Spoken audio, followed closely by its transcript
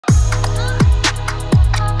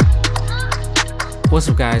What's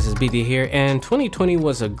up guys, it's BD here, and 2020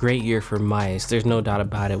 was a great year for mice. There's no doubt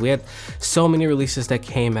about it. We had so many releases that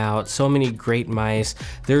came out, so many great mice.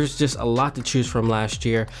 There's just a lot to choose from last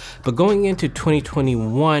year. But going into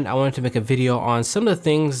 2021, I wanted to make a video on some of the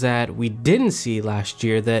things that we didn't see last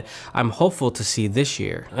year that I'm hopeful to see this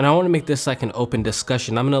year. And I want to make this like an open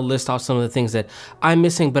discussion. I'm going to list off some of the things that I'm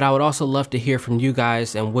missing, but I would also love to hear from you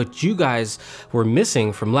guys and what you guys were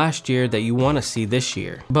missing from last year that you want to see this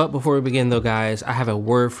year. But before we begin though guys, I have a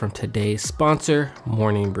word from today's sponsor,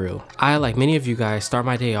 Morning Brew. I, like many of you guys, start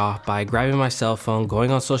my day off by grabbing my cell phone,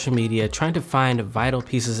 going on social media, trying to find vital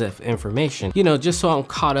pieces of information, you know, just so I'm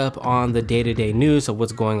caught up on the day-to-day news of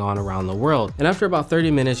what's going on around the world. And after about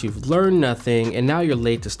 30 minutes, you've learned nothing and now you're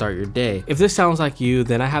late to start your day. If this sounds like you,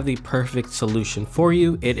 then I have the perfect solution for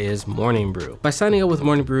you. It is Morning Brew. By signing up with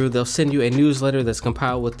Morning Brew, they'll send you a newsletter that's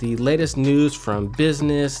compiled with the latest news from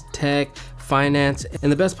business, tech, finance,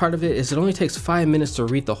 and the best part of it is it only takes 5 minutes to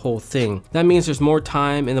read the whole thing. That means there's more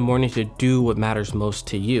time in the morning to do what matters most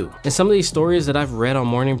to you. And some of these stories that I've read on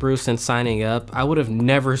Morning Brew since signing up, I would have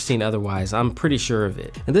never seen otherwise. I'm pretty sure of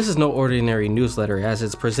it. And this is no ordinary newsletter, as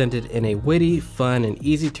it's presented in a witty, fun, and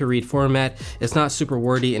easy to read format. It's not super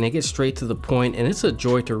wordy and it gets straight to the point, and it's a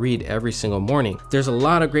joy to read every single morning. There's a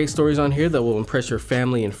lot of great stories on here that will impress your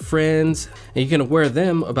family and friends, and you can aware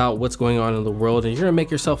them about what's going on in the world, and you're gonna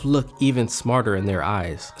make yourself look even smarter in their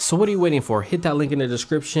eyes. So what are you waiting for? Hit that link in the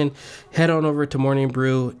description, head on over to Morning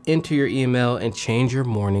Brew, enter your email, and change your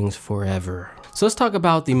mornings forever. So let's talk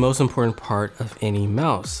about the most important part of any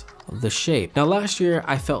mouse: the shape. Now last year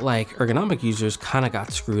I felt like ergonomic users kind of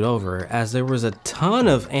got screwed over, as there was a ton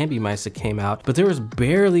of ambi mice that came out, but there was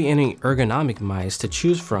barely any ergonomic mice to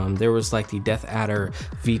choose from. There was like the DeathAdder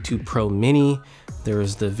V2 Pro Mini, there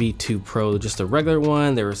was the V2 Pro, just a regular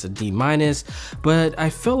one, there was a D-, but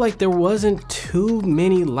I felt like there wasn't too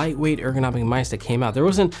many lightweight ergonomic mice that came out. There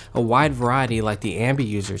wasn't a wide variety like the ambi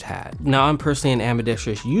users had. Now I'm personally an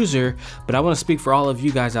ambidextrous user, but I want to speak for all of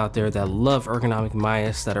you guys out there that love ergonomic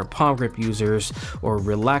mice, that are palm grip users or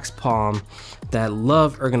relaxed palm, that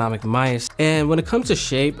love ergonomic mice. And when it comes to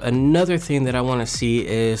shape, another thing that I want to see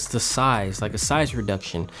is the size, like a size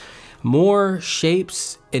reduction. More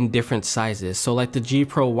shapes in different sizes. So like the G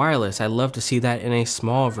Pro Wireless, I love to see that in a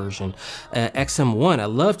small version. XM1, I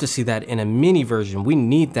love to see that in a mini version. We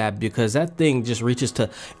need that because that thing just reaches to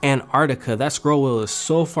Antarctica. That scroll wheel is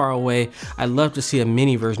so far away. I love to see a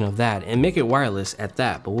mini version of that and make it wireless at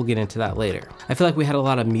that, but we'll get into that later. I feel like we had a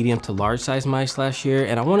lot of medium to large size mice last year,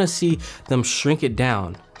 and I want to see them shrink it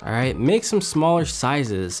down. All right, make some smaller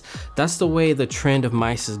sizes. That's the way the trend of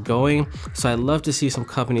mice is going. So I'd love to see some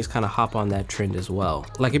companies kind of hop on that trend as well.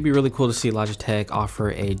 Like it'd be really cool to see Logitech offer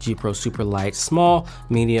a G Pro Super Light, small,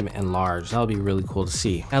 medium, and large. That would be really cool to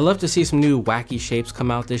see. I'd love to see some new wacky shapes come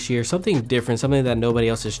out this year, something different, something that nobody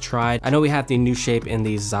else has tried. I know we have the new shape in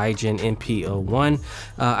the Zygen MP01.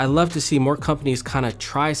 I'd love to see more companies kind of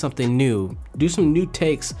try something new, do some new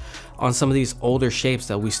takes on some of these older shapes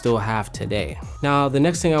that we still have today. Now, the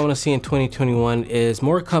next thing I want to see in 2021 is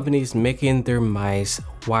more companies making their mice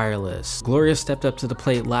wireless. Gloria stepped up to the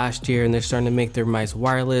plate last year and they're starting to make their mice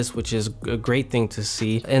wireless, which is a great thing to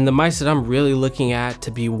see. And the mice that I'm really looking at to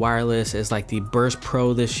be wireless is like the Burst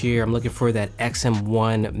Pro this year. I'm looking for that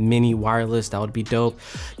XM1 Mini wireless. That would be dope.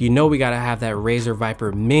 You know, we gotta have that Razer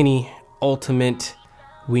Viper Mini Ultimate.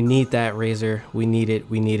 We need that, Razer. We need it.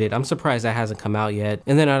 We need it. I'm surprised that hasn't come out yet.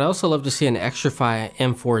 And then I'd also love to see an Xtrfy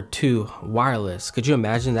M4 II wireless. Could you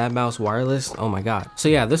imagine that mouse wireless? Oh my God. So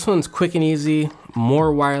yeah, this one's quick and easy,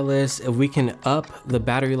 more wireless. If we can up the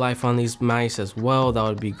battery life on these mice as well, that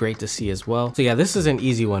would be great to see as well. So yeah, this is an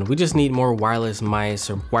easy one. We just need more wireless mice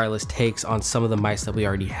or wireless takes on some of the mice that we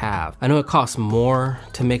already have. I know it costs more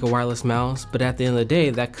to make a wireless mouse, but at the end of the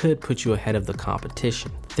day, that could put you ahead of the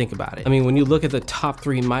competition. Think about it. I mean, when you look at the top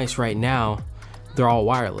 3 mice right now, they're all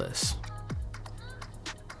wireless.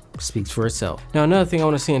 Speaks for itself. Now, another thing I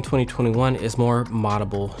want to see in 2021 is more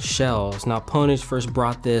moddable shells. Now, Pwnage first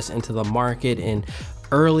brought this into the market in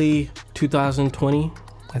early 2020.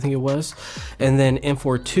 I think it was. And then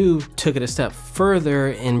M4 II took it a step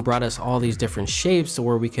further and brought us all these different shapes to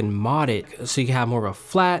where we can mod it. So you can have more of a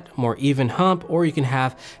flat, more even hump, or you can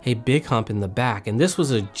have a big hump in the back. And this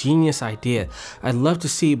was a genius idea. I'd love to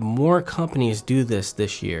see more companies do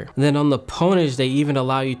this year. And then on the Pwnage, they even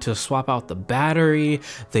allow you to swap out the battery.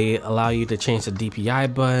 They allow you to change the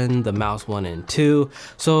DPI button, the mouse 1 and 2.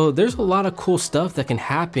 So there's a lot of cool stuff that can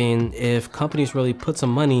happen if companies really put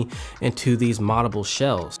some money into these moddable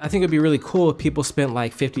shells. sales. I think it'd be really cool if people spent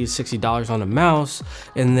like $50 to $60 on a mouse,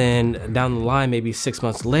 and then down the line, maybe 6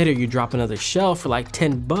 months later, you drop another shelf for like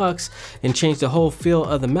 10 bucks and change the whole feel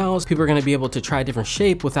of the mouse. People are gonna be able to try a different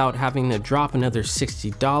shape without having to drop another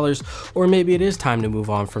 $60, or maybe it is time to move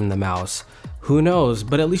on from the mouse. Who knows,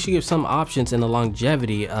 but at least you give some options in the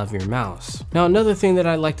longevity of your mouse. Now, another thing that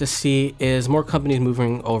I'd like to see is more companies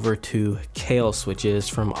moving over to Kailh switches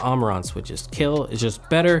from Omron switches. Kailh is just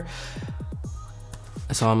better.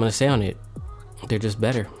 That's all I'm gonna say on it. They're just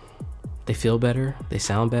better. They feel better, they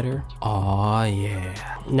sound better. Aw,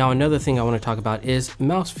 yeah. Now, another thing I want to talk about is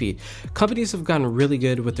mouse feed. Companies have gotten really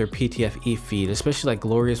good with their PTFE feed, especially like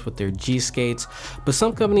Glorious with their G-Skates, but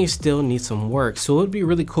some companies still need some work. So it would be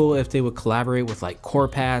really cool if they would collaborate with like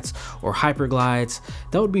Corepats or Hyperglides.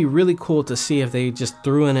 That would be really cool to see if they just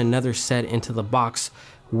threw in another set into the box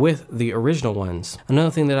with the original ones. Another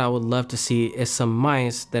thing that I would love to see is some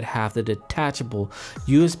mice that have the detachable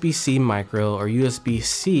USB-C micro or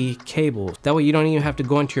USB-C cables. That way you don't even have to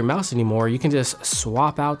go into your mouse anymore. You can just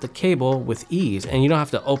swap out the cable with ease, and you don't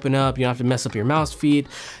have to open up, you don't have to mess up your mouse feed.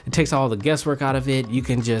 It takes all the guesswork out of it. You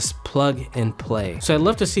can just plug and play. So I'd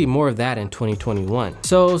love to see more of that in 2021.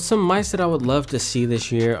 So some mice that I would love to see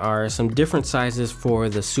this year are some different sizes for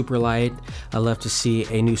the Superlight. I'd love to see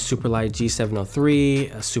a new Superlight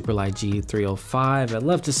G703, a Superlight G305. I'd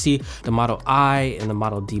love to see the Model I and the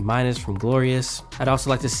Model D- from Glorious. I'd also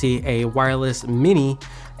like to see a wireless mini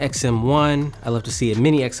XM1. I'd love to see a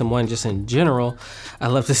mini XM1 just in general. I'd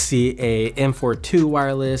love to see a M42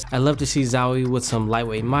 wireless. I'd love to see Zowie with some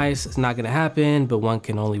lightweight mice. It's not gonna happen, but one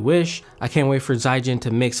can only wish. I can't wait for Zygen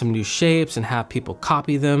to make some new shapes and have people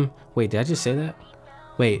copy them. Wait, did I just say that?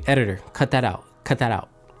 Wait, editor, cut that out, cut that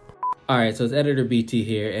out. All right, so it's Editor BT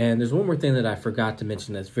here, and there's one more thing that I forgot to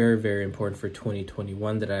mention that's very, very important for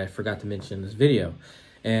 2021 that I forgot to mention in this video.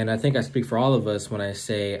 And I think I speak for all of us when I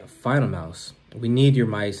say Final Mouse. We need your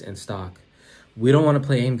mice in stock. We don't want to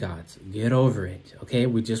play Aim Gods. Get over it, okay?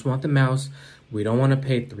 We just want the mouse. We don't want to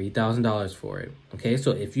pay $3,000 for it, okay?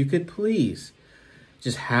 So if you could please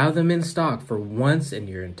just have them in stock for once in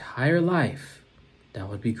your entire life, that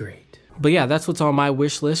would be great. But yeah, that's what's on my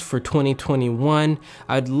wish list for 2021.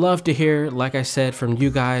 I'd love to hear, like I said, from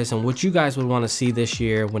you guys and what you guys would want to see this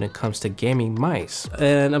year when it comes to gaming mice.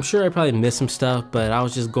 And I'm sure I probably missed some stuff, but I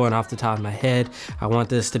was just going off the top of my head. I want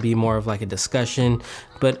this to be more of like a discussion.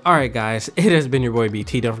 But all right, guys, it has been your boy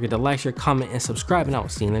BT. Don't forget to like, share, comment, and subscribe, and I will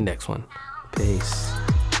see you in the next one. Peace.